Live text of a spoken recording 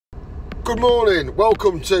Good morning,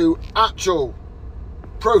 welcome to actual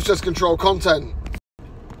process control content.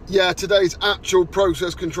 Yeah, today's actual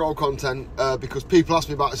process control content, because people ask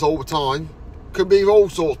me about this all the time. Could be all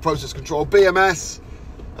sorts of process control, BMS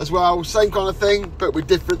as well, same kind of thing, but with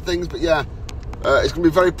different things. But yeah, it's going to be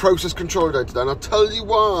very process control day today, and I'll tell you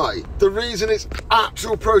why. The reason it's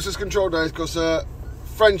actual process control day is because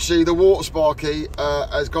Frenchie, the water sparky,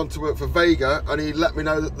 has gone to work for VEGA, and he let me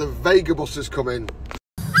know that the VEGA bus is coming.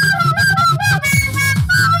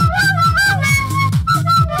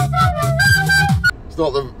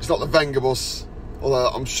 It's not the VEGA bus, although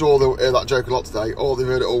I'm sure they'll hear that joke a lot today, or they've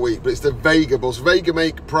heard it all week, but it's the VEGA bus. VEGA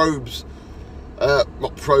make probes,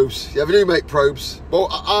 not probes, yeah, they do make probes. Well,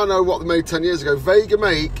 I know what they made 10 years ago. VEGA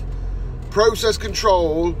make process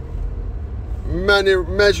control,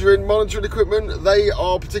 measuring, monitoring equipment. They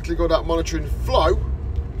are particularly good at monitoring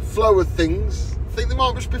flow of things. I think they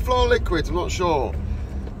might just be flow of liquids, I'm not sure.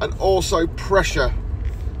 And also pressure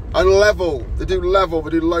and level. They do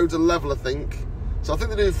loads of level, I think. So I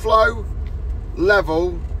think they do flow,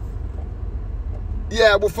 level.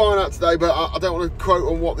 Yeah, we'll find out today, but I don't want to quote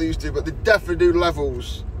on what they used to do, but they definitely do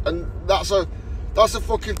levels. And that's a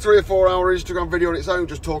fucking 3 or 4 hour Instagram video on its own,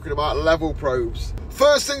 just talking about level probes.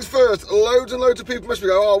 First things first, loads and loads of people must be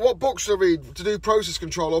going, oh, what books should I read to do process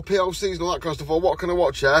control or PLCs and all that kind of stuff, or what can I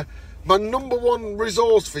watch here? My number one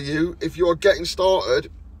resource for you, if you're getting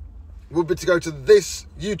started, would be to go to this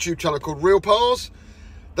YouTube channel called Real Pars.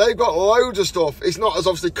 They've got loads of stuff. It's not as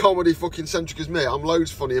obviously comedy fucking centric as me. I'm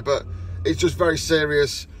loads funnier, but it's just very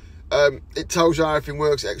serious. It tells you how everything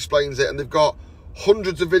works, it explains it, and they've got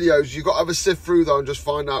hundreds of videos. You've got to have a sift through though and just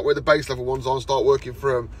find out where the base level ones are and start working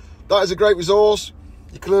through them. That is a great resource.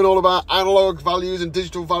 You can learn all about analog values and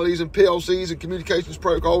digital values and PLCs and communications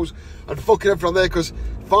protocols and fucking everything on there, because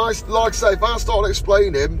if I start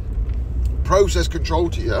explaining process control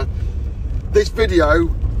to you, this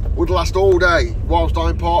video would last all day whilst I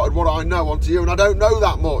imparted what I know onto you, and I don't know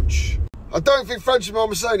that much. I don't think Frenchie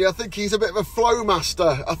Marmosoni, I think he's a bit of a flow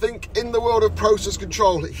master. I think in the world of process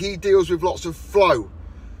control, he deals with lots of flow.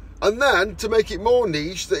 And then, to make it more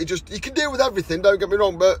niche, that he can deal with everything, don't get me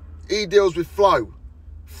wrong, but he deals with flow.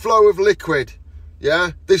 Flow of liquid,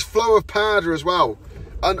 yeah? This flow of powder as well.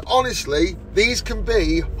 And honestly, these can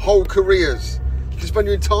be whole careers. You can spend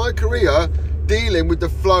your entire career dealing with the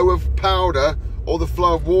flow of powder or the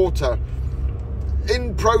flow of water.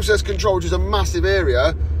 In process control, which is a massive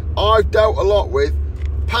area, I've dealt a lot with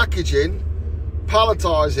packaging,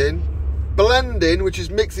 palletizing, blending, which is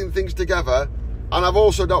mixing things together, and I've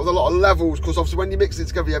also dealt with a lot of levels, because obviously when you mix it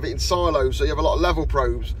together you have it in silos, so you have a lot of level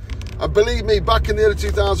probes. And believe me, back in the early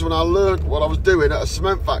 2000s when I learned what I was doing at a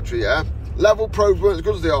cement factory, yeah, level probes weren't as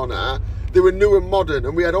good as they are now. They were new and modern,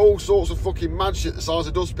 and we had all sorts of fucking mad shit the size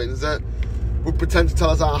of dustbins that would pretend to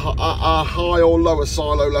tell us how high or low a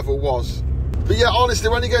silo level was. But yeah, honestly,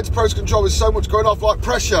 when you get into process control, there's so much going off, like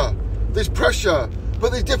pressure. There's pressure,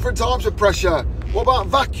 but there's different types of pressure. What about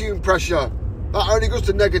vacuum pressure? That only goes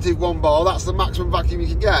to -1 bar. That's the maximum vacuum you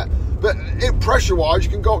can get. But pressure-wise,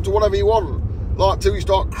 you can go up to whatever you want, like till you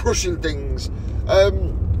start crushing things.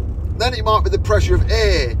 Then it might be the pressure of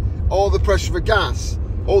air, or the pressure of gas,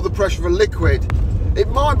 or the pressure of a liquid. It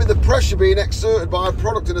might be the pressure being exerted by a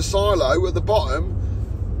product in a silo at the bottom,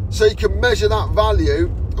 so you can measure that value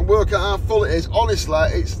and work out how full it is. Honestly,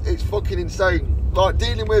 it's fucking insane. Like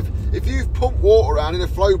dealing with, if you've pumped water around in a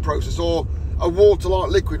flow process or a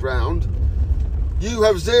water-like liquid round, you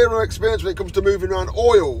have zero experience when it comes to moving around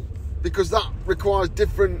oil, because that requires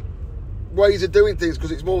different ways of doing things,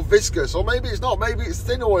 because it's more viscous, or maybe it's not, maybe it's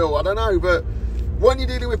thin oil, I don't know. But when you're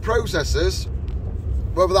dealing with processes,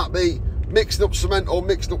 whether that be mixing up cement or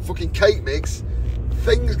mixing up fucking cake mix,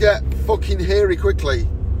 things get fucking hairy quickly.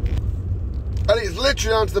 And it's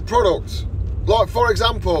literally down to the product. Like, for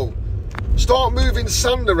example, start moving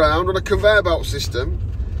sand around on a conveyor belt system.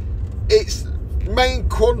 Its main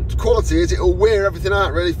quality is it'll wear everything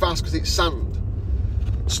out really fast because it's sand.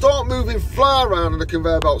 Start moving flour around on a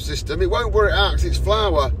conveyor belt system, it won't wear it out because it's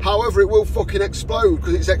flour. However, it will fucking explode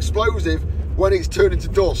because it's explosive when it's turned into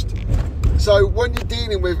dust. So when you're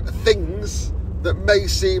dealing with things that may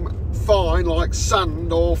seem fine, like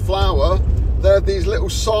sand or flour, there are these little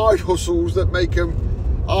side hustles that make them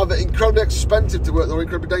either incredibly expensive to work or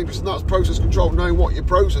incredibly dangerous, and that's process control, knowing what you're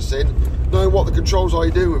processing, knowing what the controls are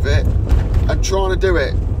you doing with it, and trying to do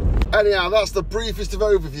it. Anyhow, that's the briefest of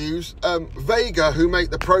overviews. VEGA, who make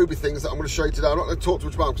the probey things that I'm going to show you today, I'm not going to talk too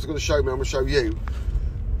much about because they're going to show me, I'm going to show you.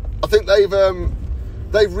 I think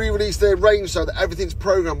they've re-released their range so that everything's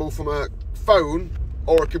programmable from a phone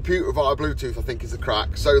or a computer via Bluetooth, I think is the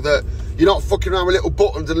crack, so that you're not fucking around with little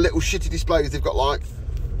buttons and little shitty displays. They've got like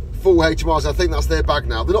full HMIs. I think that's their bag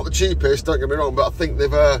now. They're not the cheapest, don't get me wrong, but I think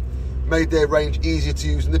they've made their range easier to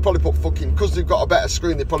use, and they probably put fucking, because they've got a better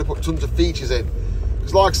screen, they probably put tons of features in.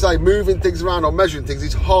 Because like I say, moving things around or measuring things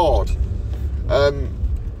is hard.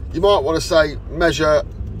 You might want to say measure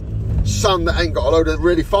sand that ain't got a load of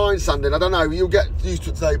really fine sand in. I don't know, you'll get used to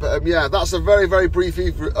it today, but yeah, that's a very, very brief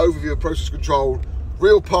overview of process control.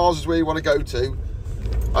 Real paths is where you want to go to.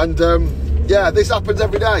 And yeah, this happens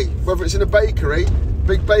every day, whether it's in a bakery,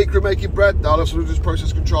 big bakery making bread, they'll have someone who does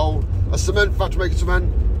process control. A cement factory making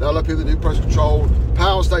cement, they'll have people that do process control.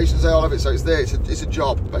 Power stations, they all have it, so it's there, it's a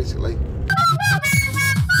job, basically.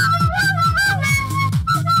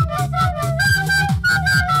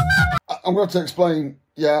 I'm going to explain,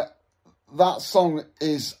 yeah, that song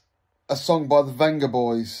is a song by the VEGA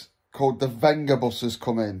Boys called The VEGA Bus Is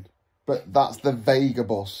Coming, but that's the VEGA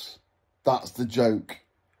Bus. That's the joke.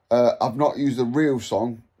 I've not used the real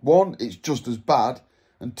song. One, it's just as bad,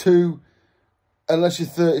 and two, unless you're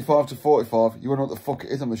 35 to 45, you won't know what the fuck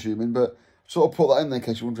it is, I'm assuming, but sort of put that in there in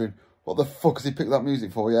case you're wondering, what the fuck has he picked that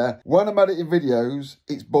music for, yeah? When I'm editing videos,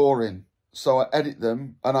 it's boring. So I edit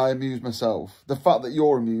them and I amuse myself. The fact that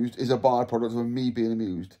you're amused is a byproduct of me being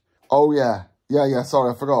amused. Oh yeah,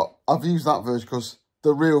 sorry, I forgot. I've used that version because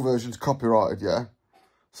the real version's copyrighted, yeah?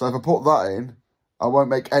 So if I put that in, I won't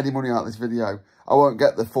make any money out of this video. I won't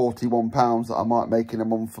get the £41 that I might make in a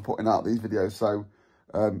month for putting out these videos. So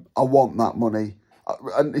I want that money.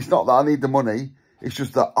 And it's not that I need the money, it's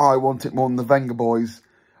just that I want it more than the VEGA Boys.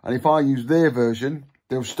 And if I use their version,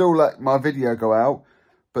 they'll still let my video go out,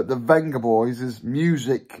 but the VEGA Boys'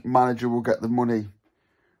 music manager will get the money.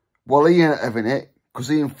 Well, he ain't having it, because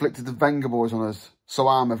he inflicted the VEGA Boys on us, so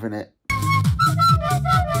I'm having it.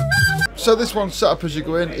 So this one's set up as you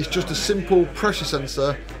go in. It's just a simple pressure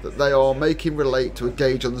sensor that they are making relate to a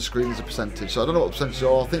gauge on the screen as a percentage. So I don't know what the percentages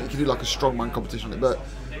are. I think you can do like a strongman competition on it, but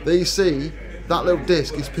there you see, that little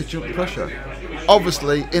disc is pitching up the pressure.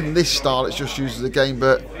 Obviously, in this style, it's just used as a game,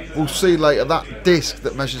 but we'll see later that disc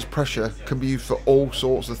that measures pressure can be used for all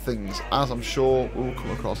sorts of things, as I'm sure we'll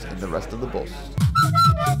come across in the rest of the bus.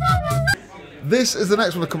 This is the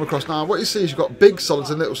next one to come across now. What you see is you've got big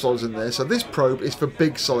solids and little solids in there. So this probe is for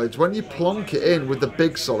big solids. When you plonk it in with the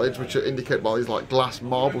big solids, which are indicated by these like glass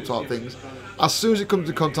marble type things, as soon as it comes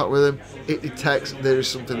in contact with them, it detects there is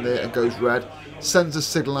something there and goes red, sends a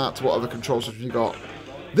signal out to whatever control system you got.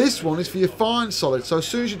 This one is for your fine solid. So as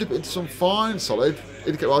soon as you dip it into some fine solid,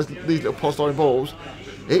 indicated by these little polystyrene balls,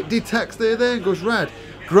 it detects there and goes red.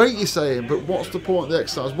 Great, you're saying, but what's the point of the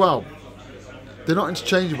exercise? Well, they're not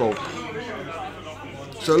interchangeable.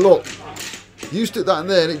 So look, you stick that in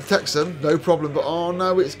there and it detects them, no problem, but oh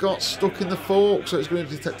no, it's got stuck in the fork, so it's going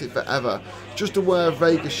to detect it forever. Just aware of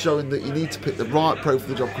VEGA's showing that you need to pick the right probe for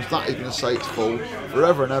the job, because that is going to say it's full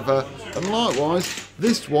forever and ever. And likewise,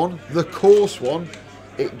 this one, the coarse one,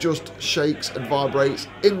 it just shakes and vibrates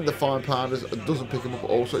in the fine powders and doesn't pick them up at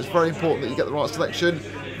all. So it's very important that you get the right selection.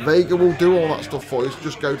 VEGA will do all that stuff for you, so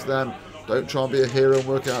just go to them. Don't try and be a hero and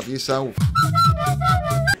work it out for yourself.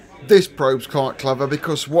 This probe's quite clever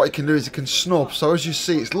because what it can do is it can snub. So as you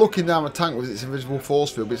see, it's looking down the tank with its invisible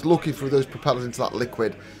force field, but it's looking through those propellers into that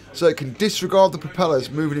liquid. So it can disregard the propellers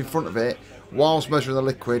moving in front of it whilst measuring the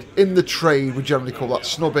liquid. In the trade, we generally call that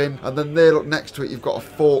snubbing. And then there, look, next to it, you've got a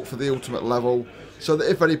fork for the ultimate level. So that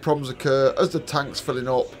if any problems occur, as the tank's filling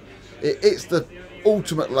up, it's the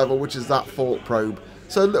ultimate level, which is that fork probe.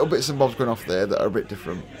 So little bits and bobs going off there that are a bit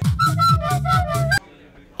different.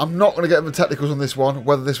 I'm not going to get into the technicals on this one,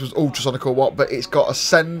 whether this was ultrasonic or what, but it's got a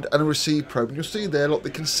send and a receive probe. And you'll see there, look, they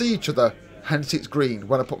can see each other, hence it's green.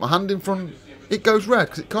 When I put my hand in front, it goes red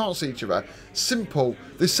because it can't see each other. Simple.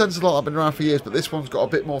 This sensor's like that, been around for years, but this one's got a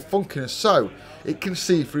bit more funkiness. So it can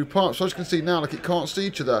see through pipes. So as you can see now, like, it can't see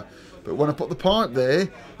each other. But when I put the pipe there,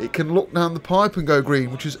 it can look down the pipe and go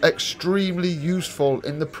green, which is extremely useful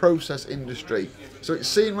in the process industry. So it's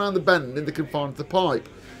seeing around the bend in the confines of the pipe.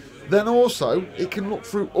 Then also, it can look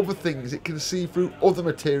through other things. It can see through other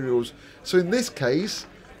materials. So in this case,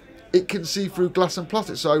 it can see through glass and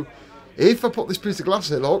plastic. So if I put this piece of glass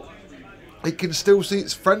here, look, it can still see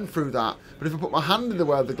its friend through that. But if I put my hand in the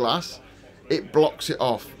way of the glass, it blocks it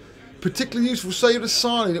off. Particularly useful, say you're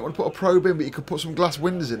deciding you don't want to put a probe in, but you could put some glass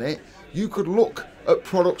windows in it. You could look at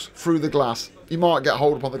products through the glass. You might get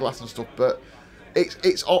hold upon the glass and stuff, but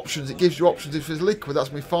it's options. It gives you options. If it's liquid, that's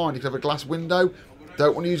going to be fine. You can have a glass window.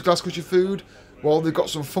 Don't want to use glass because your food, well, they've got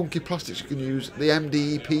some funky plastics you can use, the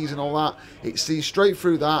MDEPs and all that. It sees straight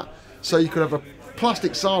through that, so you could have a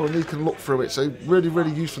plastic side and you can look through it. So really,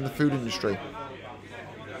 really useful in the food industry.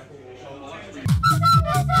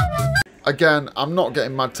 Again, I'm not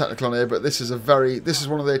getting mad technical on here, but this is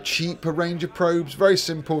one of their cheaper range of probes. Very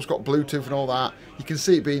simple, it's got Bluetooth and all that. You can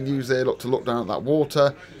see it being used there, to look down at that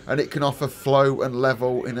water, and it can offer flow and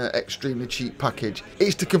level in an extremely cheap package.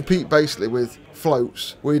 It's to compete basically with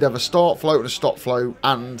floats, where you'd have a start float and a stop float,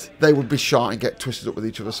 and they would be shot and get twisted up with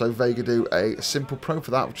each other. So Vega do a simple probe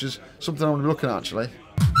for that, which is something I want to be looking at actually.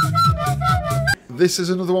 This is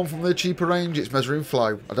another one from their cheaper range. It's measuring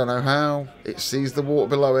flow. I don't know how. It sees the water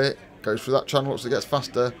below it, goes through that channel so it gets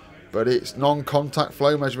faster, but it's non-contact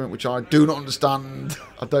flow measurement, which I do not understand.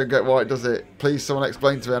 I don't get why it does it. Please someone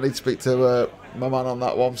explain to me. I need to speak to my man on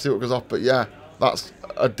that one, see what goes off. But yeah, that's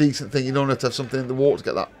a decent thing. You don't have to have something in the water to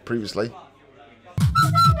get that previously.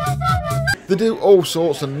 They do all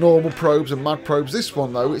sorts of normal probes and mad probes. This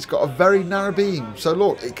one though, it's got a very narrow beam. So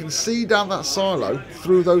look, it can see down that silo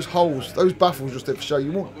through those holes. Those baffles just there to show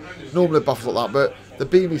you. Won't normally have baffles like that, but the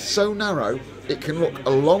beam is so narrow, it can look a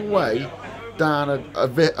long way down a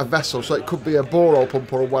vessel. So it could be a borehole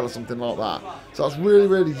pump or a well or something like that. So that's really,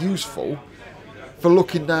 really useful for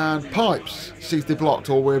looking down pipes, see if they're blocked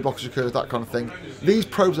or where blockage occurs, that kind of thing. These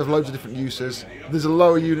probes have loads of different uses. There's a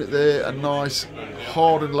lower unit there, a nice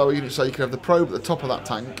hardened lower unit, so you can have the probe at the top of that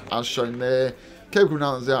tank, as shown there, cable coming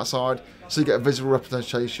down to the outside, so you get a visible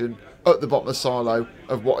representation at the bottom of the silo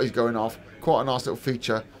of what is going off. Quite a nice little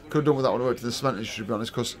feature. Could have done with that when I worked in the cement industry, to be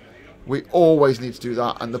honest, because we always need to do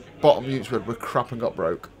that, and the bottom units were crap and got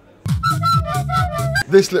broke.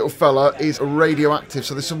 This little fella is radioactive,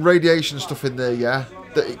 so there's some radiation stuff in there, yeah,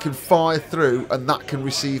 that it can fire through and that can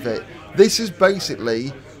receive it. This is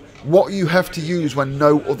basically what you have to use when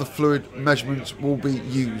no other fluid measurements will be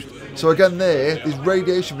used. So again there's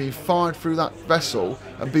radiation being fired through that vessel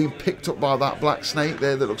and being picked up by that black snake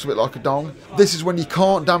there that looks a bit like a dong. This is when you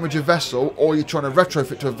can't damage a vessel, or you're trying to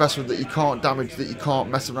retrofit to a vessel that you can't damage, that you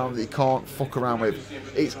can't mess around with, that you can't fuck around with.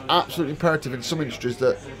 It's absolutely imperative in some industries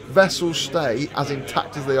that vessels stay as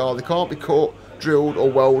intact as they are. They can't be cut, drilled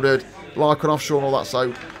or welded like an offshore and all that.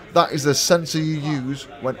 So that is the sensor you use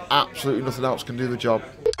when absolutely nothing else can do the job.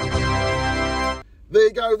 There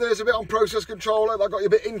you go, there's a bit on process controller that got you a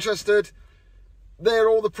bit interested. There are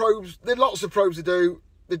all the probes, there are lots of probes to do.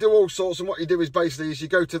 They do all sorts, and what you do is basically you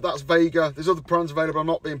go to, that's Vega, there's other brands available, I'm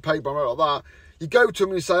not being paid by them like that. You go to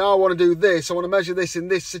them and you say, oh, I want to do this, I want to measure this in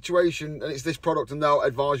this situation, and it's this product, and they'll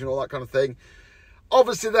advise you and all that kind of thing.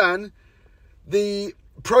 Obviously then, the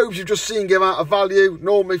probes you've just seen give out a value,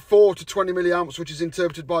 normally 4 to 20 milliamps, which is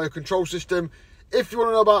interpreted by a control system. If you want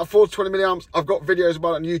to know about 4 to 20 milliamps, I've got videos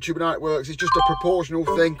about it on YouTube and how it works. It's just a proportional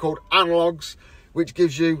thing called analogues, which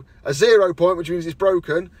gives you a 0 point, which means it's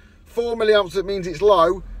broken, 4 milliamps, that means it's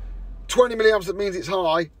low, 20 milliamps, that means it's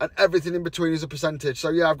high, and everything in between is a percentage. So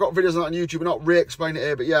yeah, I've got videos on that on YouTube, and not re-explain it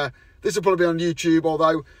here, but yeah, this will probably be on YouTube,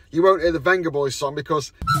 although you won't hear the VEGA Boys song,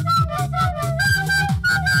 because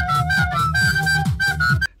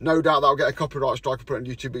no doubt that'll get a copyright strike for putting it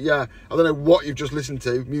on YouTube. But yeah, I don't know what you've just listened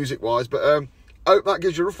to music-wise, but I hope that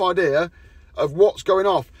gives you a rough idea of what's going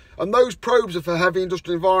off. And those probes are for heavy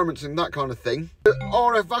industrial environments and that kind of thing. The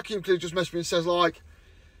RF vacuum cleaner just messaged me and says, like,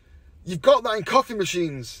 you've got that in coffee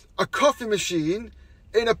machines. A coffee machine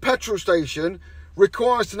in a petrol station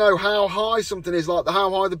requires to know how high something is, like how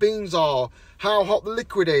high the beans are, how hot the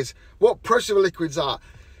liquid is, what pressure the liquid's at.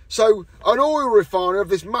 So an oil refinery have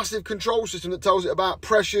this massive control system that tells it about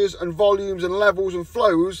pressures and volumes and levels and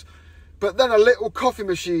flows, but then a little coffee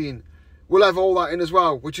machine will have all that in as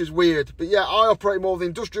well, which is weird. But yeah, I operate more of the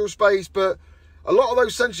industrial space, but a lot of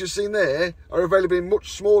those sensors you've seen there are available in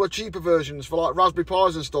much smaller, cheaper versions for like Raspberry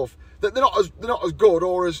Pis and stuff. They're not as good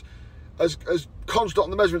or as constant on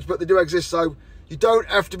the measurements, but they do exist. So you don't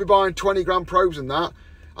have to be buying 20 gram probes and that.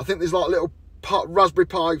 I think there's like little Raspberry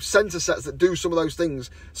Pi sensor sets that do some of those things.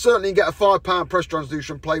 Certainly you can get a £5 pressure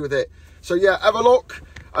transducer and play with it. So yeah, have a look.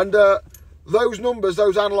 And those numbers,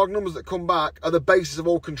 those analog numbers that come back, are the basis of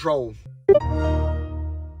all control.